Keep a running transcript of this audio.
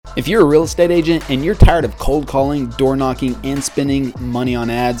If you're a real estate agent and you're tired of cold calling, door knocking, and spending money on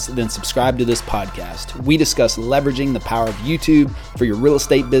ads, then subscribe to this podcast. We discuss leveraging the power of YouTube for your real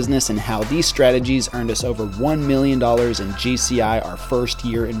estate business and how these strategies earned us over $1 million in GCI our first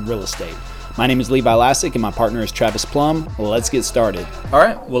year in real estate. My name is Levi Lascsak and my partner is Travis Plum. Let's get started. All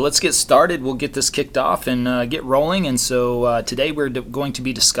right, well, let's get started. We'll get this kicked off and get rolling. And so today we're going to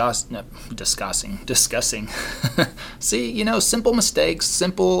be discussing. See, simple mistakes,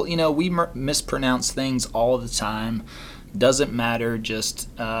 simple, we mispronounce things all the time. Doesn't matter, just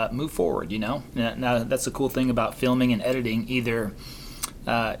move forward, Now, that's the cool thing about filming and editing. Either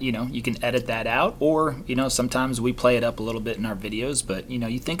you can edit that out, or sometimes we play it up a little bit in our videos. But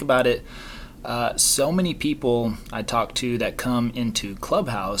you think about it, so many people I talk to that come into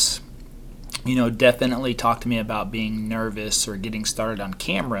Clubhouse, definitely talk to me about being nervous or getting started on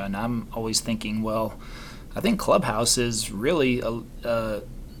camera, and I'm always thinking, well, I think Clubhouse is really I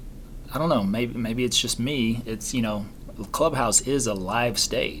don't know, maybe it's just me. It's Clubhouse is a live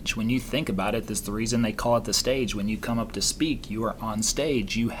stage. When you think about it, that's the reason they call it the stage. When you come up to speak, you are on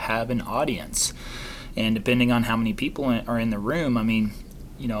stage. You have an audience. And depending on how many people are in the room,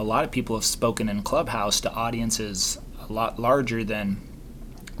 a lot of people have spoken in Clubhouse to audiences a lot larger than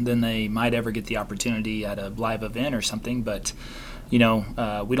they might ever get the opportunity at a live event or something. But we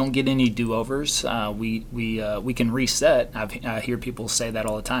don't get any do-overs. We can reset. I hear people say that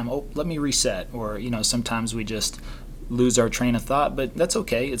all the time. Oh, let me reset. Or sometimes we just lose our train of thought, but that's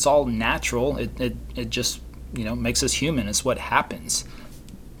okay. It's all natural. It just makes us human. It's what happens.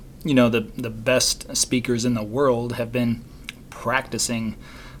 The best speakers in the world have been practicing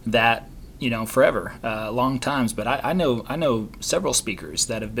that forever, long times. But I know several speakers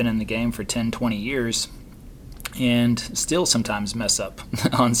that have been in the game for 10, 20 years and still sometimes mess up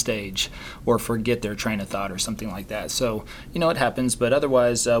on stage or forget their train of thought or something like that. So, it happens. But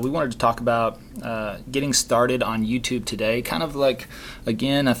otherwise, we wanted to talk about getting started on YouTube today. Kind of like,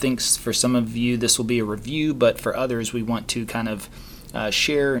 again, I think for some of you this will be a review, but for others we want to kind of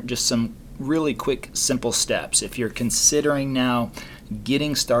share just some really quick, simple steps. If you're considering now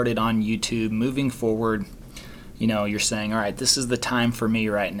getting started on YouTube, moving forward, you're saying, all right, this is the time for me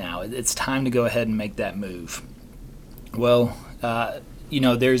right now. It's time to go ahead and make that move. Well,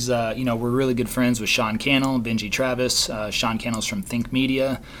 there's, we're really good friends with Sean Cannell, Benji Travis. Sean Cannell's from Think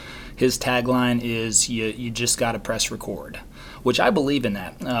Media. His tagline is, you just got to press record, which I believe in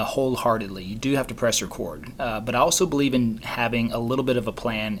that wholeheartedly. You do have to press record. But I also believe in having a little bit of a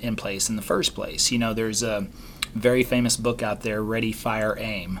plan in place in the first place. There's a very famous book out there, Ready, Fire,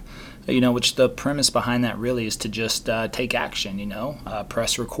 Aim, which the premise behind that really is to just take action,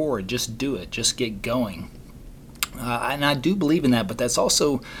 press record, just do it, just get going. And I do believe in that, but that's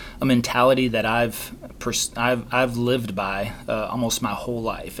also a mentality that I've lived by almost my whole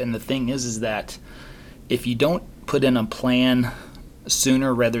life. And the thing is that if you don't put in a plan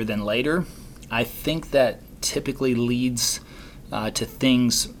sooner rather than later, I think that typically leads to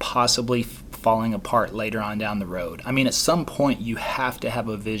things possibly falling apart later on down the road. At some point you have to have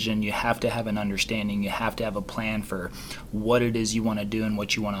a vision, you have to have an understanding, you have to have a plan for what it is you want to do and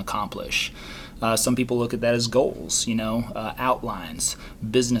what you want to accomplish. Some people look at that as goals, outlines,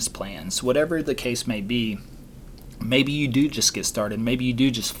 business plans, whatever the case may be. Maybe you do just get started. Maybe you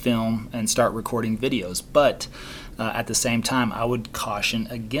do just film and start recording videos. But at the same time, I would caution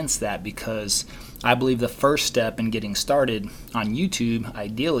against that, because I believe the first step in getting started on YouTube,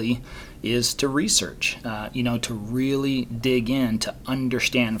 ideally, is to research, to really dig in, to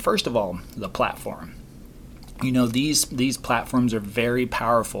understand, first of all, the platform. These platforms are very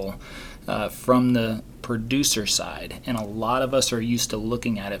powerful from the producer side, and a lot of us are used to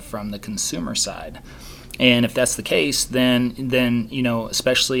looking at it from the consumer side. And if that's the case, then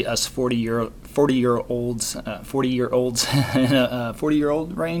especially us 40-year-olds in a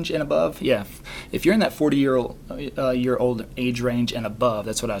 40-year-old range and above. Yeah, if you're in that 40-year-old age range and above,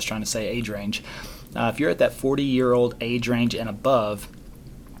 that's what I was trying to say, age range. If you're at that 40-year-old age range and above,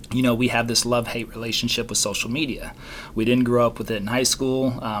 we have this love-hate relationship with social media. We didn't grow up with it in high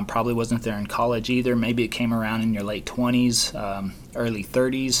school, probably wasn't there in college either. Maybe it came around in your late 20s, early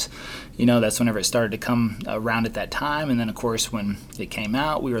 30s. That's whenever it started to come around at that time. And then, of course, when it came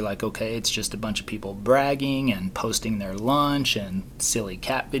out, we were like, okay, it's just a bunch of people bragging and posting their lunch and silly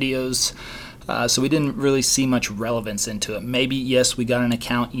cat videos. So we didn't really see much relevance into it. Maybe, yes, we got an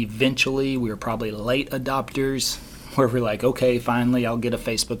account eventually. We were probably late adopters, where we're like, okay, finally I'll get a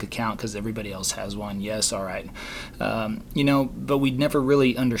Facebook account because everybody else has one. Yes, all right. But we never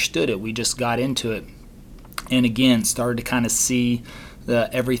really understood it. We just got into it and, again, started to kind of see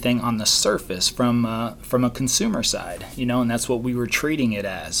everything on the surface from a consumer side, and that's what we were treating it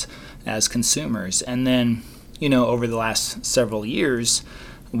as consumers. And then, over the last several years,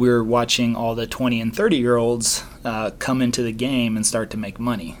 we're watching all the 20 and 30-year-olds come into the game and start to make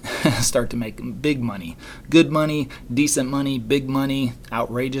money, start to make big money, good money, decent money, big money,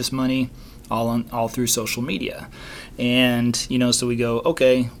 outrageous money, all through social media. And, so we go,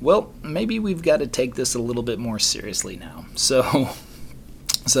 okay, well, maybe we've got to take this a little bit more seriously now. So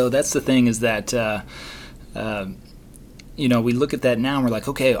that's the thing, is that, we look at that now and we're like,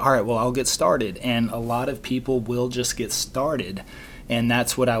 okay, all right, well, I'll get started. And a lot of people will just get started. And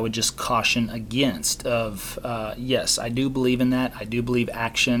that's what I would just caution against of, yes, I do believe in that. I do believe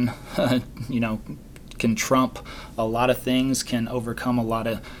action, can trump a lot of things, can overcome a lot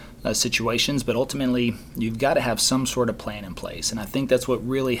of situations, but ultimately you've got to have some sort of plan in place. And I think that's what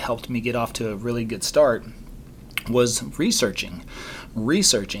really helped me get off to a really good start, was researching,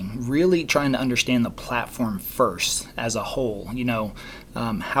 really trying to understand the platform first as a whole.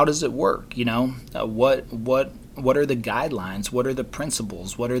 How does it work? What are the guidelines? What are the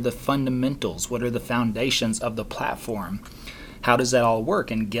principles? What are the fundamentals? What are the foundations of the platform? How does that all work?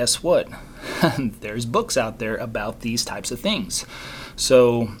 And guess what? There's books out there about these types of things.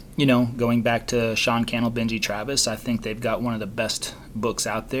 So, going back to Sean Cannell, Benji Travis, I think they've got one of the best books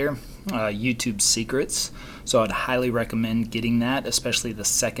out there, YouTube Secrets. So I'd highly recommend getting that, especially the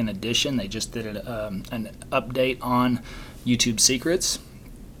second edition. They just did an update on YouTube Secrets.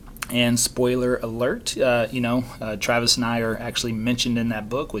 And spoiler alert, Travis and I are actually mentioned in that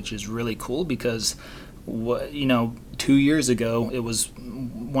book, which is really cool because, 2 years ago, it was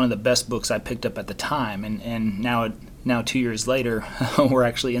one of the best books I picked up at the time. And now 2 years later, we're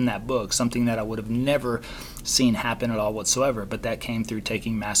actually in that book, something that I would have never seen happen at all whatsoever. But that came through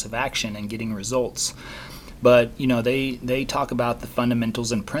taking massive action and getting results. But, they talk about the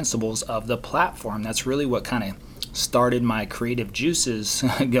fundamentals and principles of the platform. That's really what kind of started my creative juices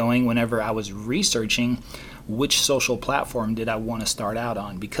going whenever I was researching which social platform did I want to start out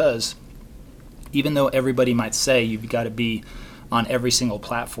on. Because even though everybody might say you've got to be on every single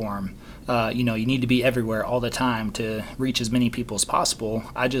platform, you need to be everywhere all the time to reach as many people as possible,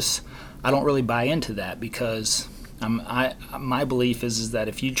 I don't really buy into that, because my belief is that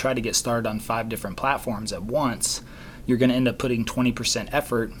if you try to get started on 5 different platforms at once, you're going to end up putting 20%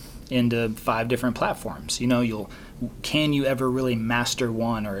 effort into 5 different platforms. Can you ever really master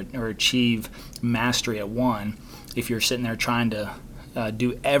one or achieve mastery at one if you're sitting there trying to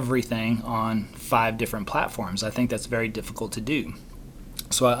do everything on 5 different platforms? I think that's very difficult to do.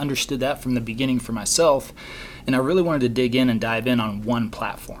 So I understood that from the beginning for myself, and I really wanted to dig in and dive in on one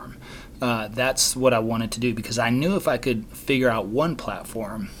platform. That's what I wanted to do, because I knew if I could figure out one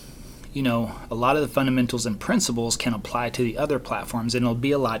platform, a lot of the fundamentals and principles can apply to the other platforms, and it'll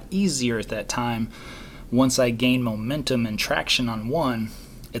be a lot easier at that time. Once I gain momentum and traction on one,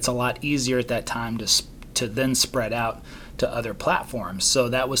 it's a lot easier at that time to then spread out to other platforms. So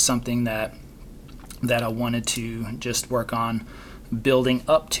that was something that I wanted to just work on building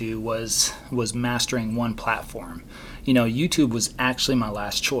up to, was mastering one platform. YouTube was actually my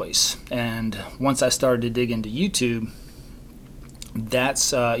last choice, and once I started to dig into YouTube,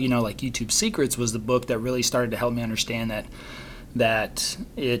 that's like YouTube Secrets was the book that really started to help me understand that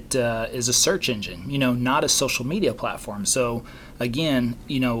it is a search engine, not a social media platform. So again,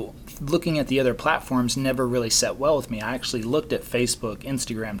 looking at the other platforms never really set well with me. I actually looked at Facebook,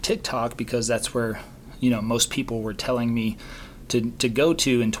 Instagram, TikTok, because that's where most people were telling me to go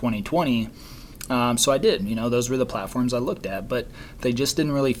to in 2020. So I did. Those were the platforms I looked at, but they just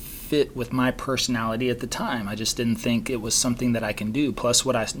didn't really fit with my personality at the time. I just didn't think it was something that I can do. Plus,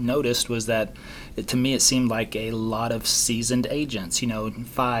 what I noticed was that to me it seemed like a lot of seasoned agents,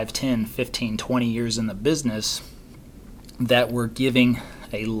 5, 10, 15, 20 years in the business, that were giving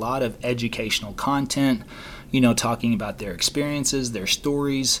a lot of educational content, talking about their experiences, their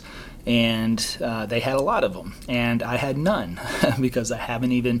stories, and they had a lot of them, and I had none because I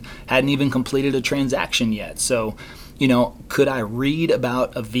hadn't even completed a transaction yet. So, could I read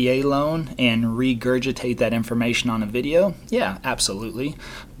about a VA loan and regurgitate that information on a video? Yeah, absolutely.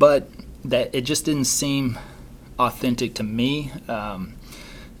 But that it just didn't seem authentic to me.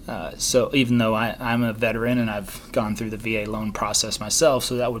 So even though I'm a veteran and I've gone through the VA loan process myself,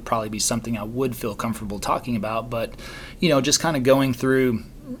 so that would probably be something I would feel comfortable talking about. But, just kind of going through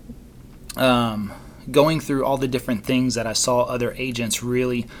all the different things that I saw other agents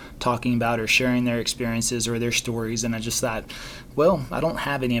really talking about or sharing their experiences or their stories, and I just thought, well, I don't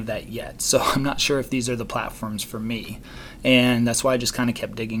have any of that yet, so I'm not sure if these are the platforms for me. And that's why I just kind of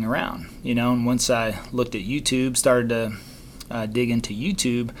kept digging around, and once I looked at YouTube, started to dig into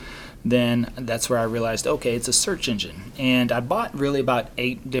YouTube, then that's where I realized, okay, it's a search engine. And I bought really about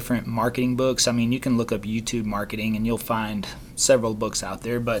 8 different marketing books. I mean, you can look up YouTube marketing and you'll find several books out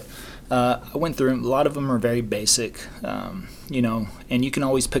there, but I went through them. A lot of them are very basic, and you can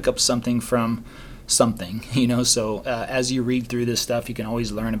always pick up something from something, so as you read through this stuff, you can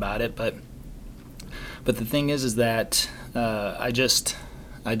always learn about it. But the thing is that I just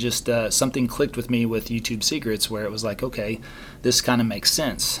something clicked with me with YouTube Secrets, where it was like, okay, this kind of makes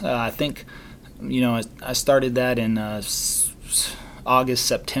sense. I think, I started that in August,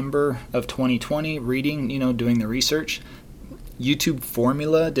 September of 2020, reading, doing the research. YouTube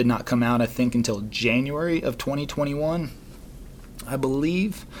Formula did not come out, I think, until January of 2021, I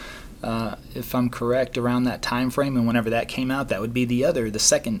believe. If I'm correct, around that time frame, and whenever that came out, that would be the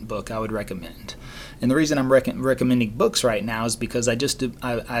second book I would recommend. And the reason I'm recommending books right now is because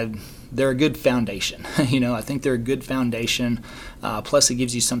they're a good foundation. I think they're a good foundation. Plus, it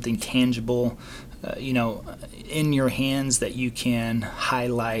gives you something tangible, in your hands that you can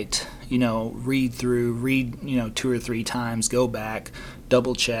highlight, read 2 or 3 times, go back,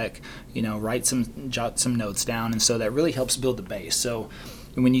 double check, jot some notes down, and so that really helps build the base. So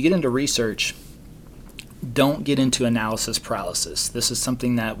when you get into research, don't get into analysis paralysis. This is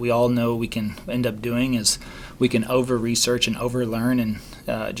something that we all know we can end up doing, is we can over-research and over-learn and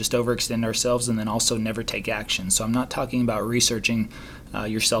just overextend ourselves, and then also never take action. So I'm not talking about researching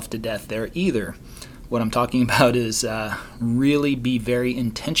yourself to death there either. What I'm talking about is really be very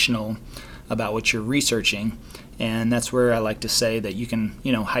intentional about what you're researching, and that's where I like to say that you can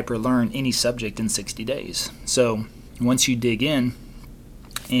hyper-learn any subject in 60 days. So once you dig in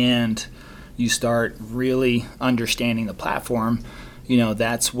and you start really understanding the platform,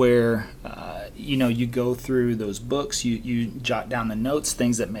 that's where you go through those books, you jot down the notes,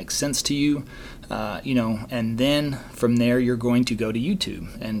 things that make sense to you, and then from there you're going to go to YouTube.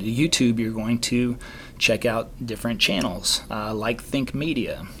 And YouTube, you're going to check out different channels like Think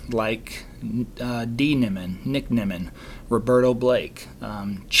Media, like D. Nimmin, Nick Nimmin, Roberto Blake,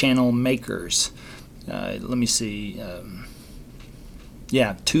 channel makers. Let me see.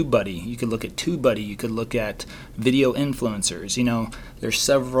 TubeBuddy. You could look at TubeBuddy. You could look at video influencers. There's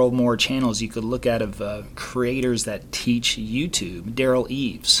several more channels you could look at of creators that teach YouTube. Daryl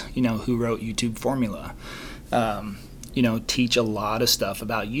Eves, who wrote YouTube Formula, teach a lot of stuff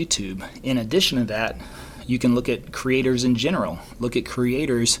about YouTube. In addition to that, you can look at creators in general. Look at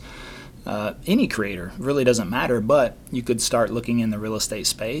creators, any creator, really doesn't matter, but you could start looking in the real estate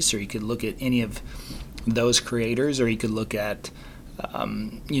space, or you could look at any of those creators, or you could look at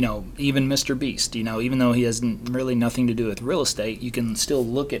even Mr. Beast, even though he has really nothing to do with real estate, you can still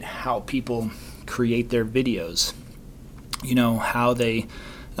look at how people create their videos, how they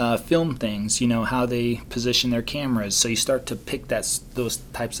film things, how they position their cameras. So you start to pick those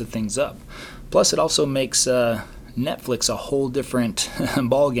types of things up. Plus, it also makes Netflix a whole different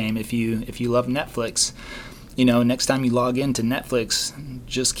ball game. If you love Netflix, next time you log into Netflix,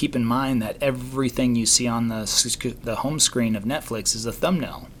 just keep in mind that everything you see on the home screen of Netflix is a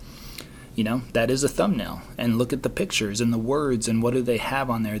thumbnail. That is a thumbnail. And look at the pictures and the words and what do they have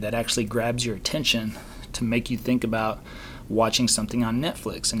on there that actually grabs your attention to make you think about watching something on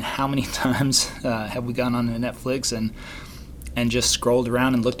Netflix. And how many times have we gone on to Netflix and just scrolled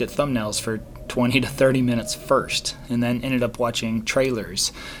around and looked at thumbnails for 20 to 30 minutes first, and then ended up watching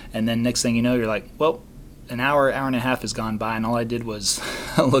trailers. And then next thing you know, you're like, well, an hour and a half has gone by, and all I did was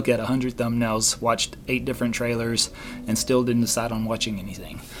look at 100 thumbnails, watched 8 different trailers, and still didn't decide on watching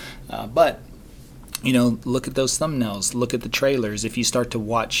anything. But look at those thumbnails, look at the trailers. If you start to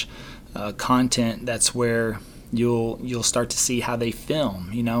watch content, that's where you'll start to see how they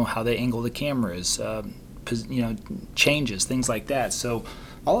film, how they angle the cameras, changes, things like that. So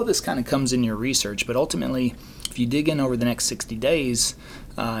all of this kind of comes in your research, but ultimately, if you dig in over the next 60 days,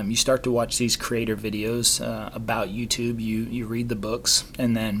 you start to watch these creator videos about YouTube. You read the books,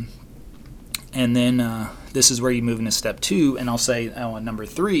 and then this is where you move into step 2. And I'll say number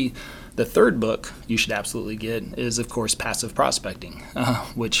 3, the third book you should absolutely get is, of course, Passive Prospecting,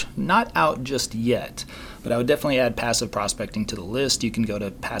 which not out just yet, but I would definitely add Passive Prospecting to the list. You can go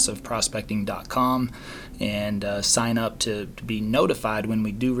to passiveprospecting.com and sign up to be notified when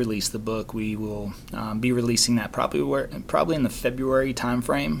we do release the book. We will be releasing that probably in the February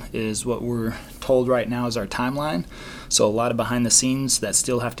timeframe is what we're told right now is our timeline. So a lot of behind the scenes that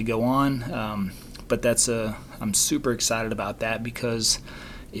still have to go on, but I'm super excited about that because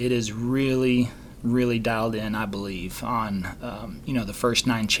it is really dialed in, I believe, on the first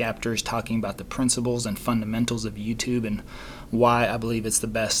 9 chapters talking about the principles and fundamentals of YouTube and why I believe it's the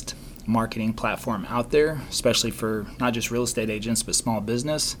best marketing platform out there, especially for not just real estate agents, but small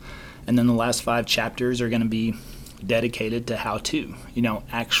business. And then the last 5 chapters are going to be dedicated to how to,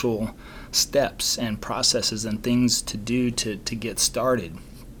 actual steps and processes and things to do to get started.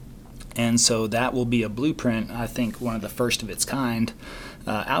 And so that will be a blueprint, I think, one of the first of its kind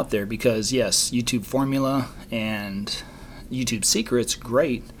out there, because yes, YouTube formula and YouTube secrets,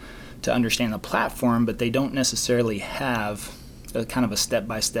 great to understand the platform, but they don't necessarily have a kind of a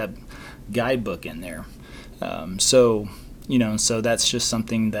step-by-step guidebook in there. So that's just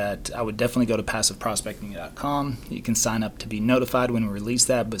something that I would definitely go to passiveprospecting.com. You can sign up to be notified when we release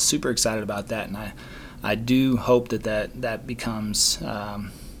that, but super excited about that. And I do hope that becomes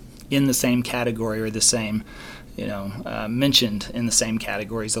in the same category, or the same, mentioned in the same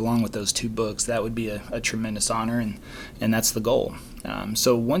categories along with those 2 books. That would be a tremendous honor, and that's the goal.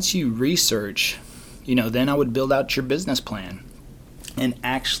 So once you research, then I would build out your business plan and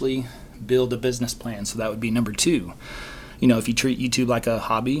actually build a business plan. So that would be number 2. If you treat YouTube like a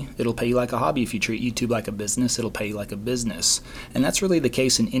hobby, it'll pay you like a hobby. If you treat YouTube like a business, it'll pay you like a business. And that's really the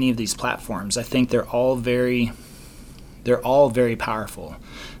case in any of these platforms. I think they're all very powerful.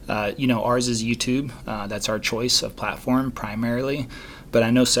 Ours is YouTube. That's our choice of platform primarily. But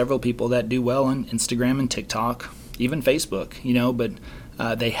I know several people that do well on Instagram and TikTok, even Facebook, but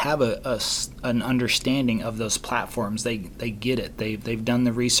they have an understanding of those platforms. They get it. They've done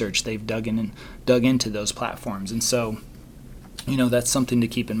the research. They've dug into those platforms. And so, that's something to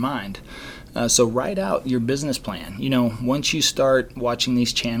keep in mind. So write out your business plan. Once you start watching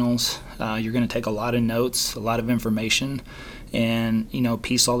these channels, you're going to take a lot of notes, a lot of information, and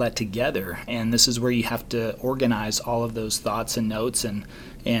piece all that together. And this is where you have to organize all of those thoughts and notes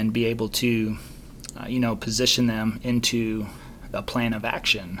and be able to position them into a plan of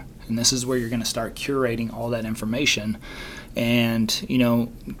action. And this is where you're going to start curating all that information, and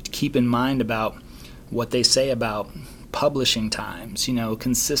keep in mind about what they say about publishing times,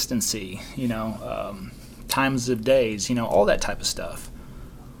 consistency, times of days, all that type of stuff.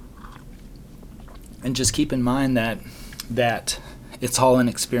 And just keep in mind that it's all an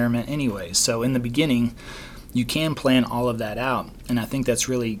experiment anyways. So in the beginning, you can plan all of that out, and I think that's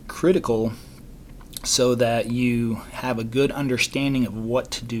really critical so that you have a good understanding of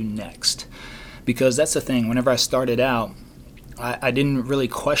what to do next. Because that's the thing, whenever I started out, I didn't really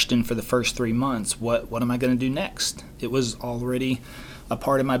question for the first 3 months, what am I going to do next? It was already a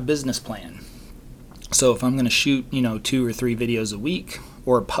part of my business plan. So if I'm going to shoot 2 or 3 videos a week,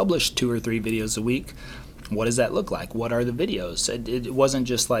 or publish 2 or 3 videos a week, what does that look like? What are the videos? It wasn't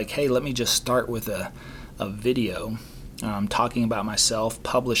just like, hey, let me just start with a video talking about myself,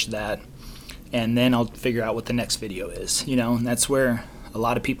 publish that, and then I'll figure out what the next video is. And that's where a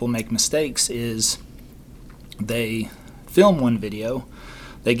lot of people make mistakes, is they film one video,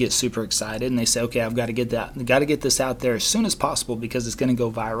 they get super excited, and they say, okay, I've got to get this out there as soon as possible because it's going to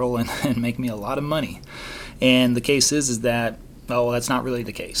go viral and make me a lot of money. And the case is that, that's not really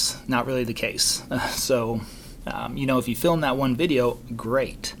the case. Not really the case. So, if you film that one video,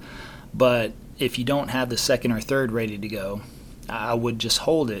 great. But if you don't have the second or third ready to go, I would just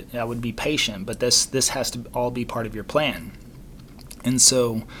hold it. I would be patient. But this has to all be part of your plan. And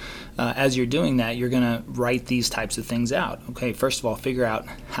so as you're doing that, you're going to write these types of things out. Okay, first of all, figure out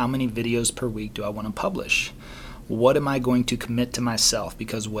how many videos per week do I want to publish? What am I going to commit to myself?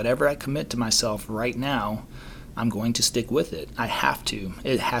 Because whatever I commit to myself right now, I'm going to stick with it. I have to.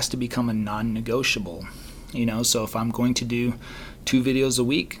 It has to become a non-negotiable. So if I'm going to do 2 videos a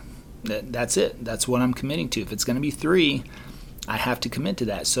week, that's it. That's what I'm committing to. If it's going to be 3, I have to commit to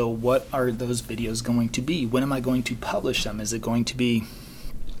that. So what are those videos going to be? When am I going to publish them? Is it going to be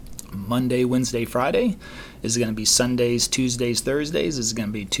Monday, Wednesday, Friday? Is it going to be Sundays, Tuesdays, Thursdays? Is it going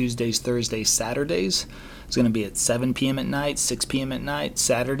to be Tuesdays, Thursdays, Saturdays? It's going to be at 7 p.m. at night, 6 p.m. at night,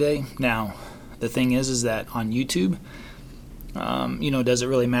 Saturday. Now, the thing is that on YouTube, does it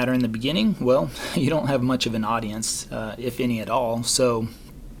really matter in the beginning? Well, you don't have much of an audience, if any at all, so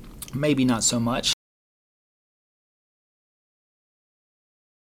maybe not so much.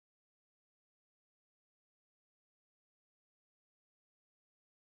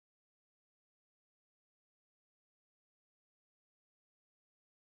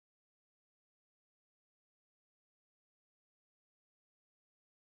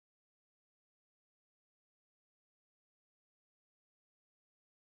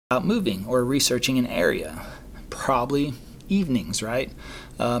 About moving or researching an area, probably evenings, right?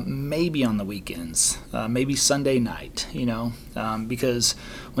 Maybe on the weekends, maybe Sunday night, because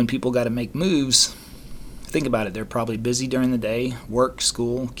when people got to make moves, think about it, they're probably busy during the day, work,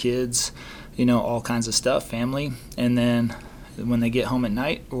 school, kids, all kinds of stuff, family, and then when they get home at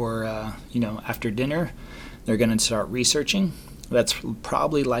night, or after dinner, they're going to start researching. That's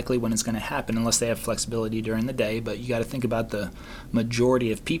probably likely when it's going to happen, unless they have flexibility during the day. But you got to think about the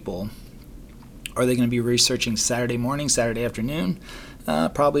majority of people. Are they going to be researching Saturday morning, Saturday afternoon?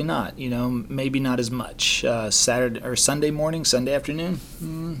 Probably not. Maybe not as much. Saturday or Sunday morning, Sunday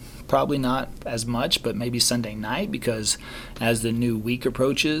afternoon? Probably not as much, but maybe Sunday night, because as the new week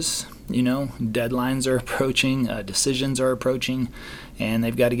approaches, deadlines are approaching, decisions are approaching, and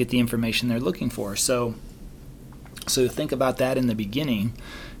they've got to get the information they're looking for. So think about that in the beginning.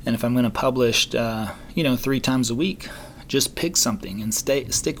 And if I'm going to publish, 3 times a week, just pick something and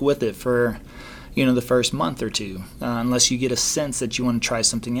stick with it for, the first month or two, unless you get a sense that you want to try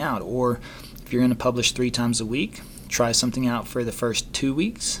something out. Or if you're going to publish 3 times a week, try something out for the first 2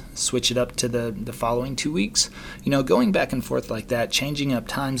 weeks, switch it up to the following 2 weeks. Going back and forth like that, changing up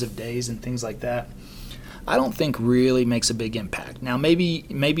times of days and things like that, I don't think really makes a big impact. Now, maybe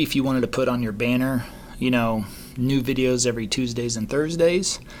if you wanted to put on your banner, new videos every Tuesdays and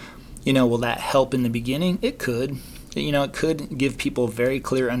Thursdays, will that help in the beginning? It could. It could give people a very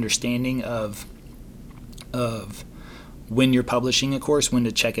clear understanding of when you're publishing a course, when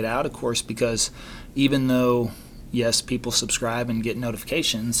to check it out, of course, because even though, yes, people subscribe and get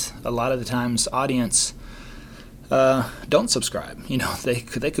notifications, a lot of the times audience don't subscribe.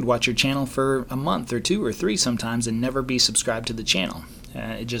 They could watch your channel for a month or 2 or 3 sometimes and never be subscribed to the channel.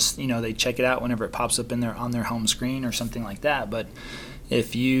 It just, they check it out whenever it pops up on their home screen or something like that. But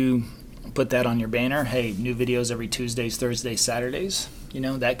if you put that on your banner, hey, new videos every Tuesdays, Thursdays, Saturdays,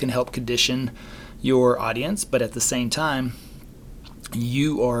 that can help condition your audience. But at the same time,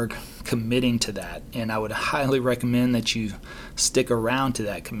 you are committing to that, and I would highly recommend that you stick around to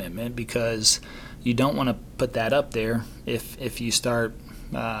that commitment, because you don't want to put that up there if you start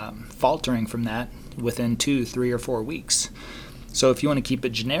faltering from that within 2, 3, or 4 weeks. So if you want to keep it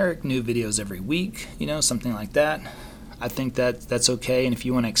generic, new videos every week, something like that, I think that's okay. And if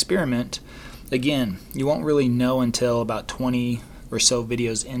you want to experiment, again, you won't really know until about 20 or so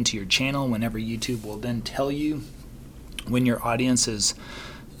videos into your channel, whenever YouTube will then tell you when your audience is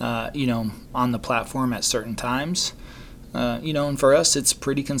on the platform at certain times. And for us, it's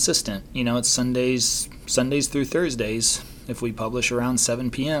pretty consistent. It's Sundays through Thursdays. If we publish around 7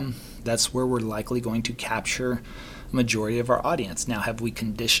 p.m., that's where we're likely going to capture a majority of our audience. Now, have we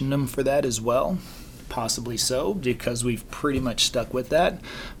conditioned them for that as well? Possibly so, because we've pretty much stuck with that.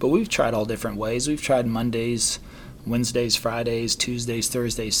 But we've tried all different ways. We've tried Mondays, Wednesdays, Fridays, Tuesdays,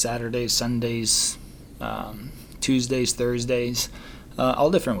 Thursdays, Saturdays, Sundays, Tuesdays, Thursdays, all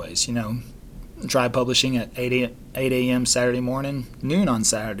different ways. Try publishing at 8 a.m. Saturday morning, noon on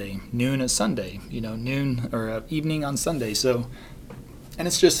Saturday, noon at Sunday, noon or evening on Sunday. So, and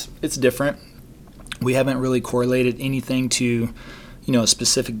it's different. We haven't really correlated anything to, a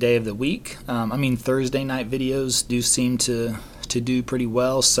specific day of the week. Thursday night videos do seem to do pretty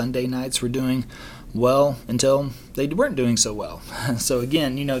well. Sunday nights were doing well until they weren't doing so well. So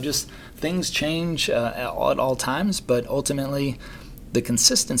again, just things change at all times, but ultimately the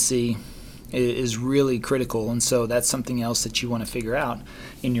consistency is really critical, and so that's something else that you want to figure out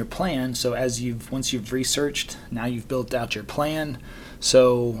in your plan. So once you've researched, now you've built out your plan.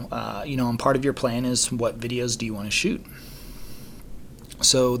 So and part of your plan is what videos do you want to shoot.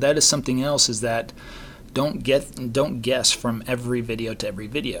 So that is something else, is that don't guess from every video to every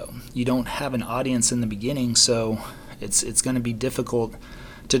video. You don't have an audience in the beginning, so it's going to be difficult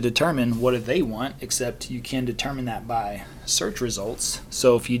to determine what do they want, except you can determine that by search results.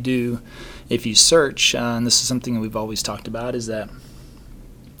 So if you search, and this is something that we've always talked about, is that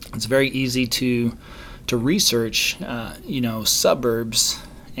it's very easy to research suburbs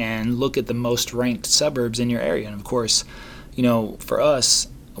and look at the most ranked suburbs in your area. And of course, for us,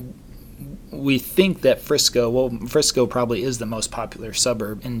 we think that Frisco probably is the most popular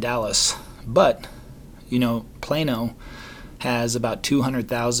suburb in Dallas, but Plano has about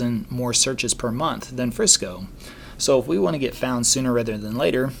 200,000 more searches per month than Frisco. So if we want to get found sooner rather than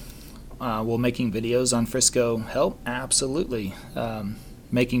later, will making videos on Frisco help? Absolutely.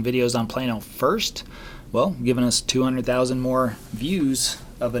 Making videos on Plano first, well, giving us 200,000 more views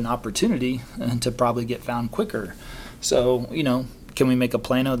of an opportunity to probably get found quicker. So, can we make a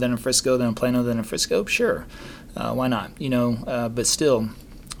Plano, then a Frisco, then a Plano, then a Frisco? Sure. Why not? But still,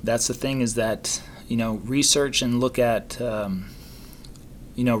 that's the thing, is that, research and look at,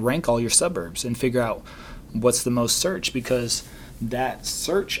 rank all your suburbs and figure out what's the most searched, because that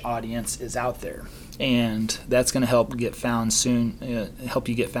search audience is out there, and that's going to help you get found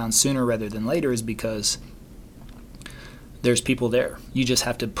sooner rather than later, is because there's people there. You just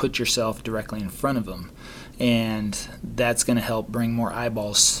have to put yourself directly in front of them, and that's going to help bring more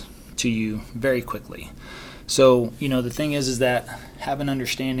eyeballs to you very quickly. So, the thing is that have an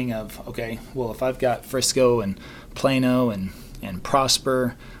understanding of, okay, well, if I've got Frisco and Plano and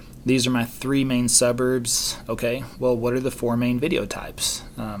Prosper, these are my 3 main suburbs. Okay, well, what are the 4 main video types?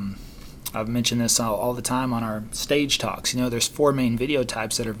 I've mentioned this all the time on our stage talks. There's 4 main video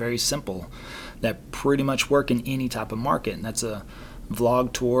types that are very simple, that pretty much work in any type of market. And that's a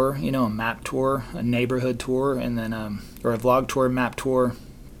vlog tour, a map tour, a neighborhood tour, and then or a vlog tour, map tour.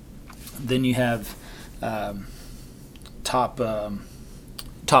 Then you have top list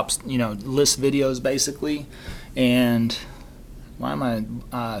videos basically. And why am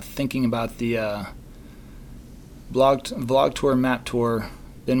I thinking about the vlog tour, map tour?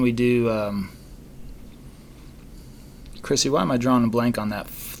 Then we do Chrissy, why am I drawing a blank on that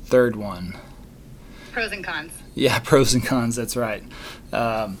third one? Pros and cons. Yeah, pros and cons, that's right.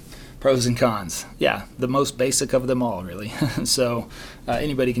 Pros and cons. Yeah, the most basic of them all, really. So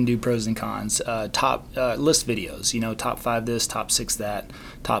anybody can do pros and cons. Top list videos, top 5 this, top 6 that,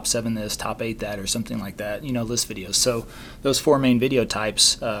 top 7 this, top 8 that, or something like that, list videos. So those 4 main video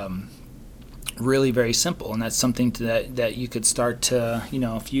types, really very simple, and that's something that you could start to,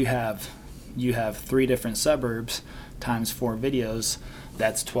 if you have 3 different suburbs times 4 videos,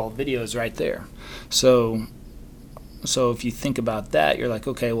 that's 12 videos right there. So if you think about that, you're like,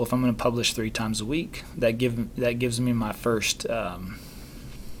 okay, well, if I'm going to publish 3 times a week, that gives me my first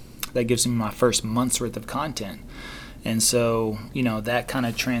month's worth of content. And so, that kind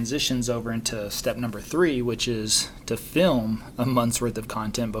of transitions over into step number 3, which is to film a month's worth of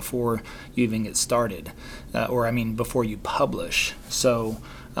content before you even get started, before you publish. So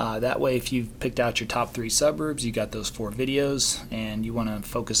that way, if you've picked out your top 3 suburbs, you got those 4 videos, and you want to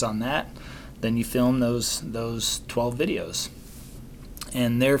focus on that, then you film those 12 videos.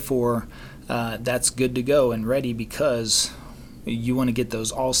 And therefore, that's good to go and ready, because you want to get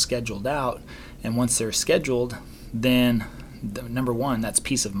those all scheduled out. And once they're scheduled, then number 1, that's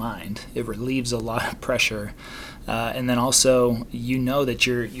peace of mind. It relieves a lot of pressure, and then also that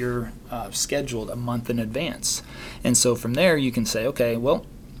you're scheduled a month in advance. And so from there you can say, okay, well,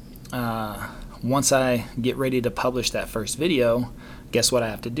 once I get ready to publish that first video, guess what I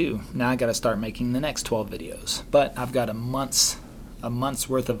have to do? Now I got to start making the next 12 videos. But I've got a month's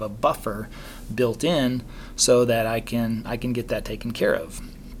worth of a buffer built in, so that I can get that taken care of.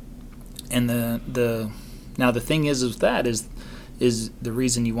 And now the thing is the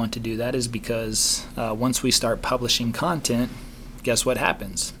reason you want to do that is because once we start publishing content, guess what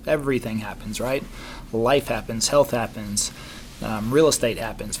happens? Everything happens, right? Life happens, health happens, real estate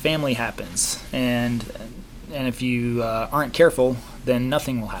happens, family happens, and if you aren't careful, then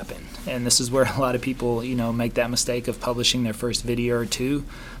nothing will happen. And this is where a lot of people, make that mistake of publishing their first video or 2,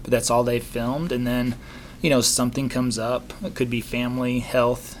 but that's all they've filmed, and then something comes up. It could be family,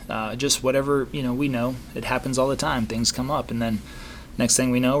 health, just whatever, we know. It happens all the time. Things come up, and then next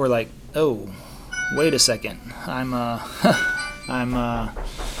thing we know, we're like, oh, wait a second. I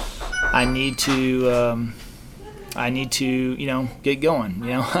need to get going.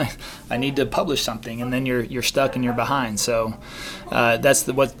 I need to publish something, and then you're stuck and you're behind. So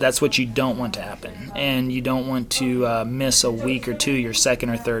that's what you don't want to happen, and you don't want to miss a week or 2, your second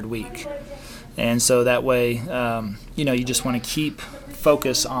or third week. And so that way, you just want to keep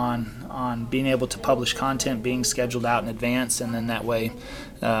focus on being able to publish content, being scheduled out in advance, and then that way,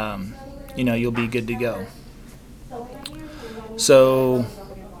 you'll be good to go. So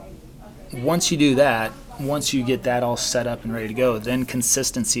once you do that, once you get that all set up and ready to go, then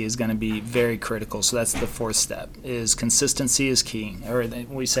consistency is going to be very critical. So that's the 4th step, is consistency is king. Or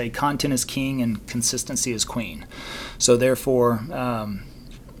we say content is king and consistency is queen. So therefore,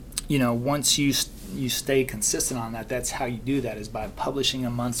 once you stay consistent on that, that's how you do that, is by publishing a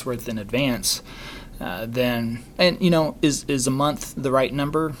month's worth in advance. Is a month the right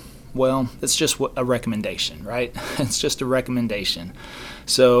number? Well, it's just a recommendation, right? It's just a recommendation.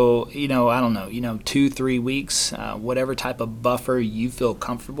 So, I don't know, 2-3 weeks, whatever type of buffer you feel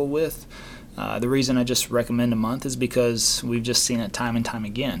comfortable with. The reason I just recommend a month is because we've just seen it time and time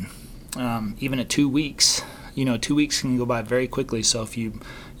again. Even at 2 weeks, 2 weeks can go by very quickly. So if you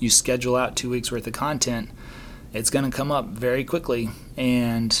schedule out 2 weeks worth of content, it's going to come up very quickly.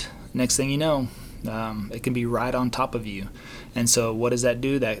 And next thing you know, it can be right on top of you. And so what does that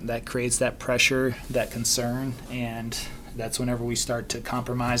do? That creates that pressure, that concern, and that's whenever we start to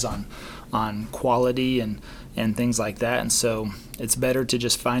compromise on quality and things like that. And so it's better to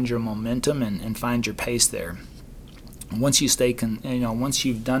just find your momentum and find your pace there. Once you once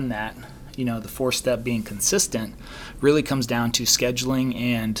you've done that, the fourth step being consistent really comes down to scheduling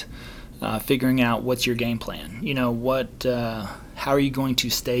and figuring out what's your game plan. How are you going to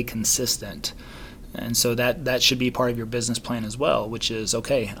stay consistent? And so that should be part of your business plan as well, which is,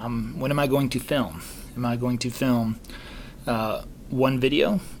 okay, when am I going to film? Am I going to film one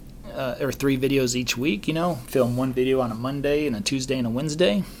video or 3 videos each week? Film one video on a Monday and a Tuesday and a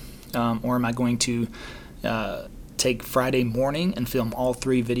Wednesday, or am I going to take Friday morning and film all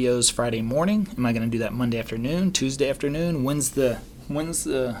 3 videos Friday morning? Am I going to do that Monday afternoon, Tuesday afternoon? When's the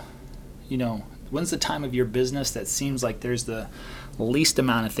time of your business that seems like there's the least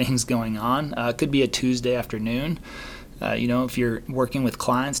amount of things going on? It could be a Tuesday afternoon. If you're working with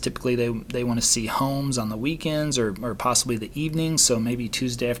clients, typically they want to see homes on the weekends or possibly the evenings. So maybe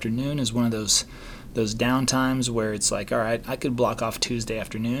Tuesday afternoon is one of those down times where it's like, all right, I could block off Tuesday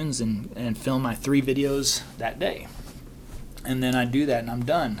afternoons and film my 3 videos that day. And then I do that and I'm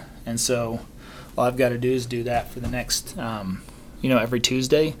done. And so all I've got to do is do that for the next, every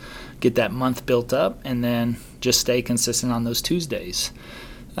Tuesday, get that month built up, and then just stay consistent on those Tuesdays.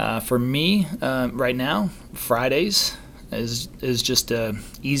 For me, right now, Fridays is just a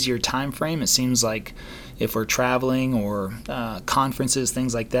easier time frame. It seems like if we're traveling or conferences,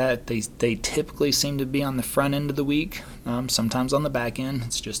 things like that, they typically seem to be on the front end of the week, sometimes on the back end.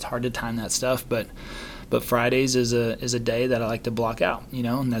 It's just hard to time that stuff, but Fridays is a day that I like to block out,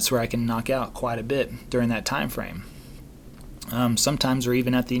 and that's where I can knock out quite a bit during that time frame. Sometimes, or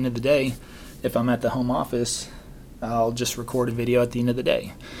even at the end of the day, if I'm at the home office, I'll just record a video at the end of the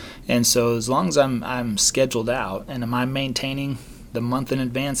day. And so as long as I'm scheduled out, and am I maintaining the month in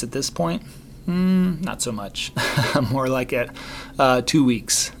advance at this point? Not so much. More like at 2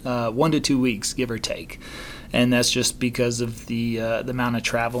 weeks, 1 to 2 weeks, give or take. And that's just because of the amount of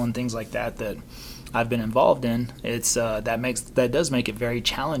travel and things like that I've been involved in. It's that does make it very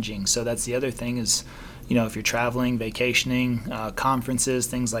challenging. So that's the other thing is, if you're traveling, vacationing, conferences,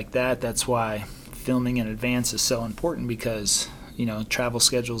 things like that, that's why filming in advance is so important, because travel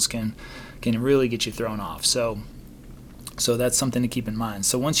schedules can really get you thrown off. So that's something to keep in mind.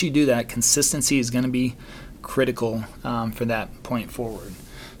 So once you do that, consistency is going to be critical for that point forward.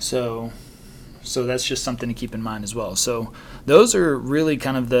 So that's just something to keep in mind as well. So those are really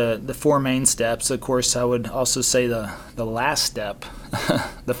kind of the 4 main steps. Of course, I would also say the last step,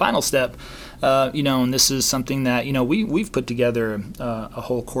 the final step, and this is something that we've put together a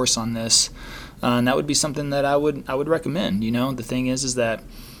whole course on this, and that would be something that I would recommend. The thing is that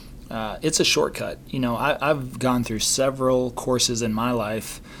it's a shortcut. I've gone through several courses in my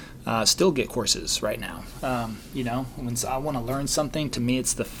life. Still get courses right now. When I want to learn something, to me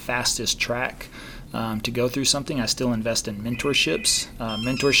it's the fastest track to go through something. I still invest in mentorships,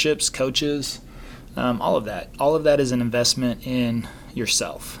 coaches, all of that. All of that is an investment in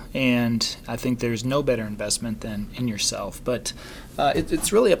yourself, and I think there's no better investment than in yourself. But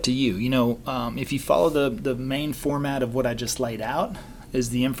it's really up to you. If you follow the main format of what I just laid out, is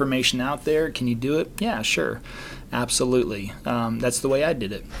the information out there? Can you do it? Yeah, sure. Absolutely. That's the way I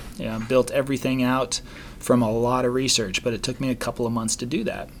did it. Built everything out from a lot of research, but it took me a couple of months to do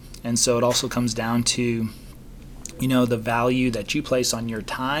that. And so it also comes down to, the value that you place on your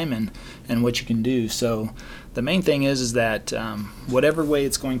time and what you can do. So the main thing is that whatever way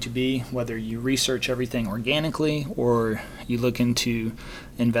it's going to be, whether you research everything organically or you look into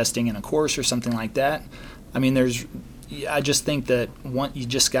investing in a course or something like that, I just think that you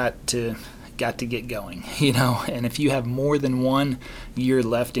just got to get going, and if you have more than 1 year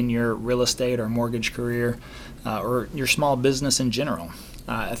left in your real estate or mortgage career or your small business in general,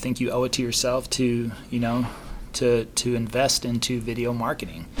 I think you owe it to yourself to invest into video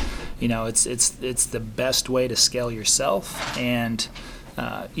marketing. It's the best way to scale yourself and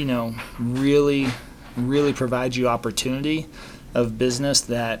really provide you opportunity of business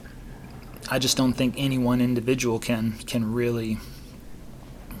that I just don't think any one individual can really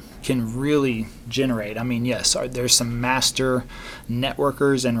generate. Yes, there's some master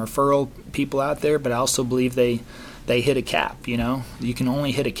networkers and referral people out there, but I also believe they hit a cap. You can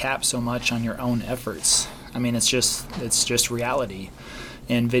only hit a cap so much on your own efforts. It's just reality.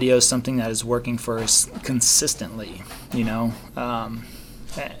 And video is something that is working for us consistently, and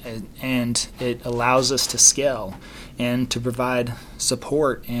it allows us to scale and to provide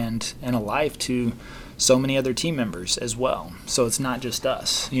support and a life to so many other team members as well. So it's not just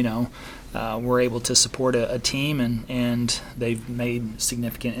us, we're able to support a team and they've made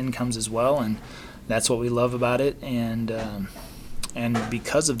significant incomes as well, and that's what we love about it. And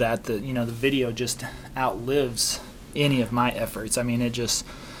because of that, the video just outlives any of my efforts. It just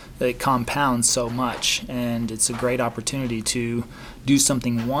it compounds so much, and it's a great opportunity to do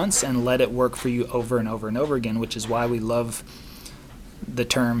something once and let it work for you over and over and over again, which is why we love the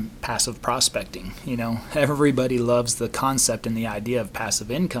term passive prospecting. Everybody loves the concept and the idea of passive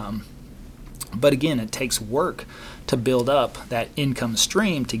income, but again, it takes work to build up that income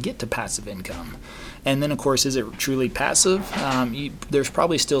stream to get to passive income. And then, of course, is it truly passive? There's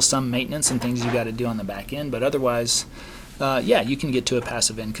probably still some maintenance and things you got to do on the back end, but otherwise, you can get to a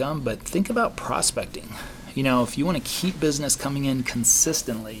passive income. But think about prospecting. If you want to keep business coming in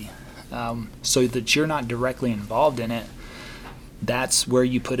consistently, so that you're not directly involved in it, that's where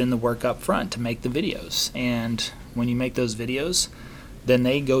you put in the work up front to make the videos. And when you make those videos, then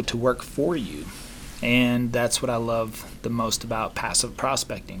they go to work for you. And that's what I love the most about passive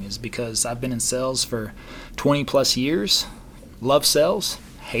prospecting, is because I've been in sales for 20 plus years, love sales,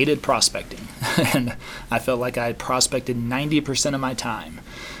 hated prospecting. And I felt like I prospected 90% of my time.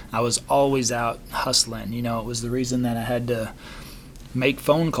 I was always out hustling. It was the reason that I had to make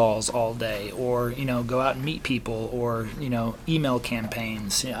phone calls all day, or go out and meet people, or email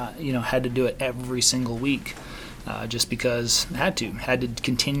campaigns. Had to do it every single week, just because I had to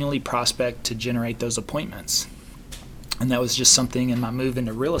continually prospect to generate those appointments. And that was just something in my move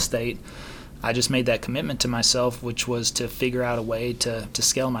into real estate. I just made that commitment to myself, which was to figure out a way to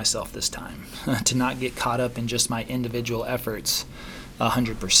scale myself this time, to not get caught up in just my individual efforts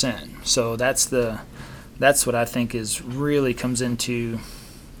 100%. So that's what I think is really comes into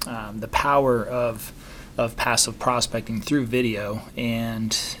the power of passive prospecting through video,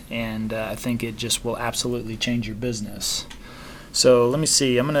 and I think it just will absolutely change your business. So let me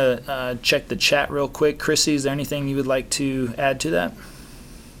see. I'm gonna check the chat real quick. Chrissy, is there anything you would like to add to that?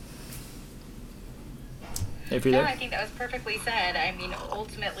 If you're there? I think that was perfectly said. I mean,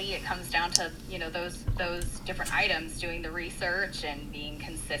 ultimately, it comes down to those different items, doing the research and being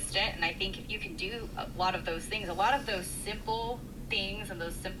consistent. And I think if you can do a lot of those things, a lot of those simple things and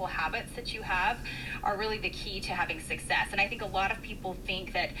those simple habits that you have are really the key to having success. And I think a lot of people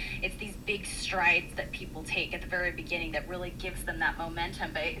think that it's these big strides that people take at the very beginning that really gives them that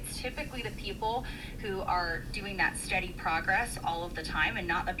momentum, but it's typically the people who are doing that steady progress all of the time, and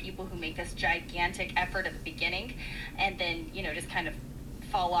not the people who make this gigantic effort at the beginning and then just kind of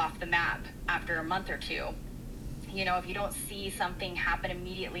fall off the map after a month or two. If you don't see something happen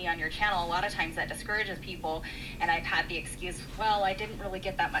immediately on your channel, a lot of times that discourages people. And I've had the excuse, well, I didn't really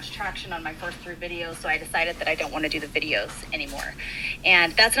get that much traction on my first 3 videos, so I decided that I don't want to do the videos anymore.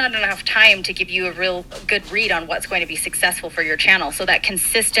 And that's not enough time to give you a real good read on what's going to be successful for your channel. So that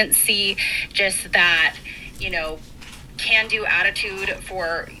consistency, just that, can-do attitude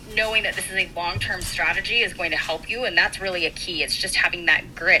for knowing that this is a long-term strategy is going to help you, and that's really a key. It's just having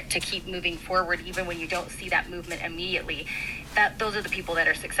that grit to keep moving forward even when you don't see that movement immediately. Those are the people that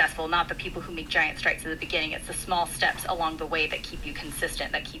are successful, not the people who make giant strides at the beginning. It's the small steps along the way that keep you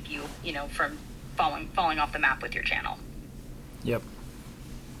consistent, that keep you, from falling off the map with your channel. Yep.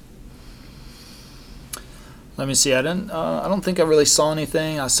 Let me see. I don't think I really saw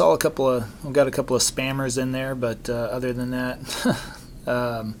anything. I saw we got a couple of spammers in there, but other than that,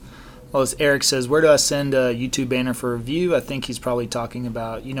 as Eric says, where do I send a YouTube banner for review? I think he's probably talking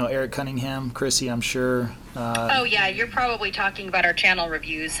about, Eric Cunningham. Chrissy, I'm sure. Oh yeah, you're probably talking about our channel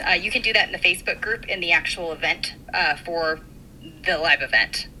reviews. You can do that in the Facebook group in the actual event for the live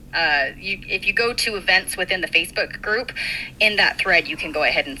event. If you go to events within the Facebook group, in that thread, you can go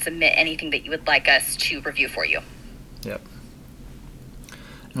ahead and submit anything that you would like us to review for you. Yep.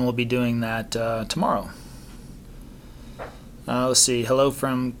 And we'll be doing that tomorrow. Let's see. Hello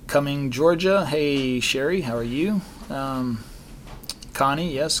from Cumming, Georgia. Hey, Sherry, how are you?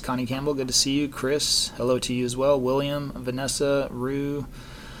 Connie, yes, Connie Campbell, good to see you. Chris, hello to you as well. William, Vanessa, Rue,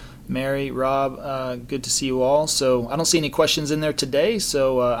 Mary, Rob, good to see you all. So I don't see any questions in there today,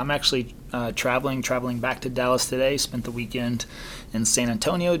 so I'm actually traveling back to Dallas today. Spent the weekend in San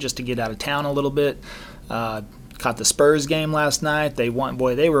Antonio just to get out of town a little bit. Caught the Spurs game last night. They won.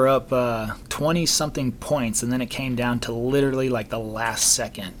 Boy, they were up 20-something points, and then it came down to literally like the last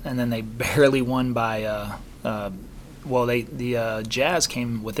second, and then they barely won by the Jazz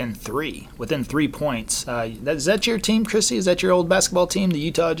came within 3 points. Is that your team, Chrissy? Is that your old basketball team, the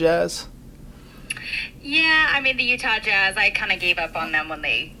Utah Jazz? Yeah, I mean, the Utah Jazz, I kind of gave up on them when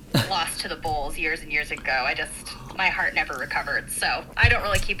they lost to the Bulls years and years ago. My heart never recovered, so I don't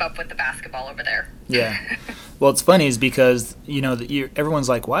really keep up with the basketball over there. Yeah. Well, it's funny is because, everyone's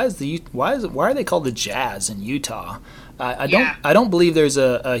like, why are they called the Jazz in Utah? I don't believe there's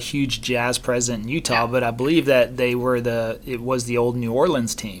a huge Jazz present in Utah, but I believe that it was the old New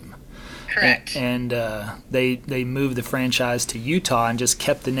Orleans team. Correct. And they moved the franchise to Utah and just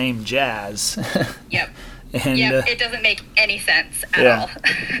kept the name Jazz. Yep. And, it doesn't make any sense at all.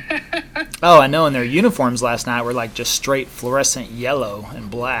 Oh, I know. And their uniforms last night were like just straight fluorescent yellow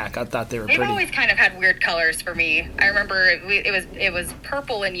and black. I thought they were They've pretty. always kind of had weird colors for me. I remember it was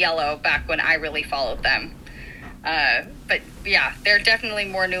purple and yellow back when I really followed them. But yeah, they're definitely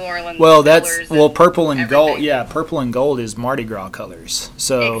more New Orleans. Well, colors purple and everything. gold. Yeah, purple and gold is Mardi Gras colors.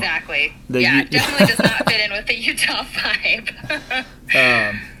 So exactly. It definitely does not fit in with the Utah vibe.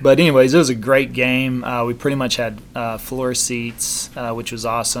 But anyways, it was a great game. We pretty much had floor seats, which was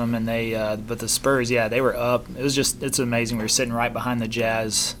awesome. And but the Spurs, they were up. It's amazing. We were sitting right behind the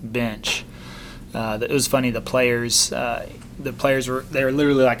Jazz bench. It was funny. The players were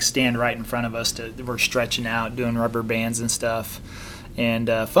literally like stand right in front of us. We're stretching out, doing rubber bands and stuff. And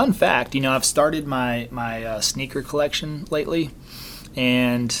fun fact, I've started my sneaker collection lately.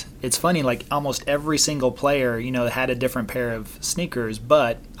 And it's funny, like almost every single player, had a different pair of sneakers,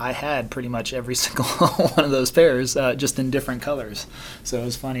 but I had pretty much every single one of those pairs, just in different colors. So it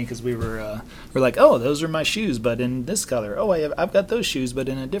was funny because we're like, oh, those are my shoes, but in this color. Oh, I've got those shoes, but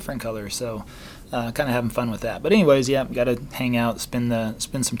in a different color. So kind of having fun with that. But anyways, got to hang out, spend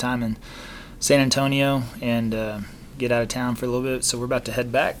some time in San Antonio, and get out of town for a little bit. So we're about to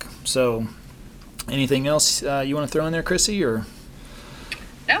head back. So anything else you want to throw in there, Chrissy, or?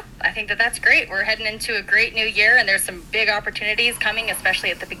 No, I think that's great. We're heading into a great new year, and there's some big opportunities coming, especially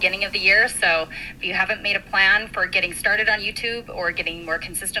at the beginning of the year. So if you haven't made a plan for getting started on YouTube or getting more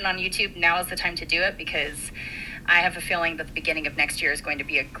consistent on YouTube, now is the time to do it, because I have a feeling that the beginning of next year is going to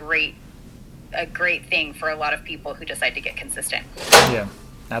be a great thing for a lot of people who decide to get consistent. Yeah,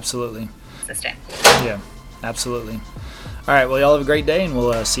 absolutely. Consistent. Yeah, absolutely. All right, well, y'all have a great day, and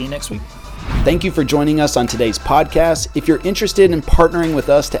we'll see you next week. Thank you for joining us on today's podcast. If you're interested in partnering with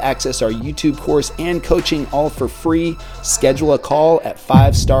us to access our YouTube course and coaching all for free, schedule a call at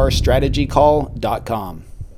 5starstrategycall.com.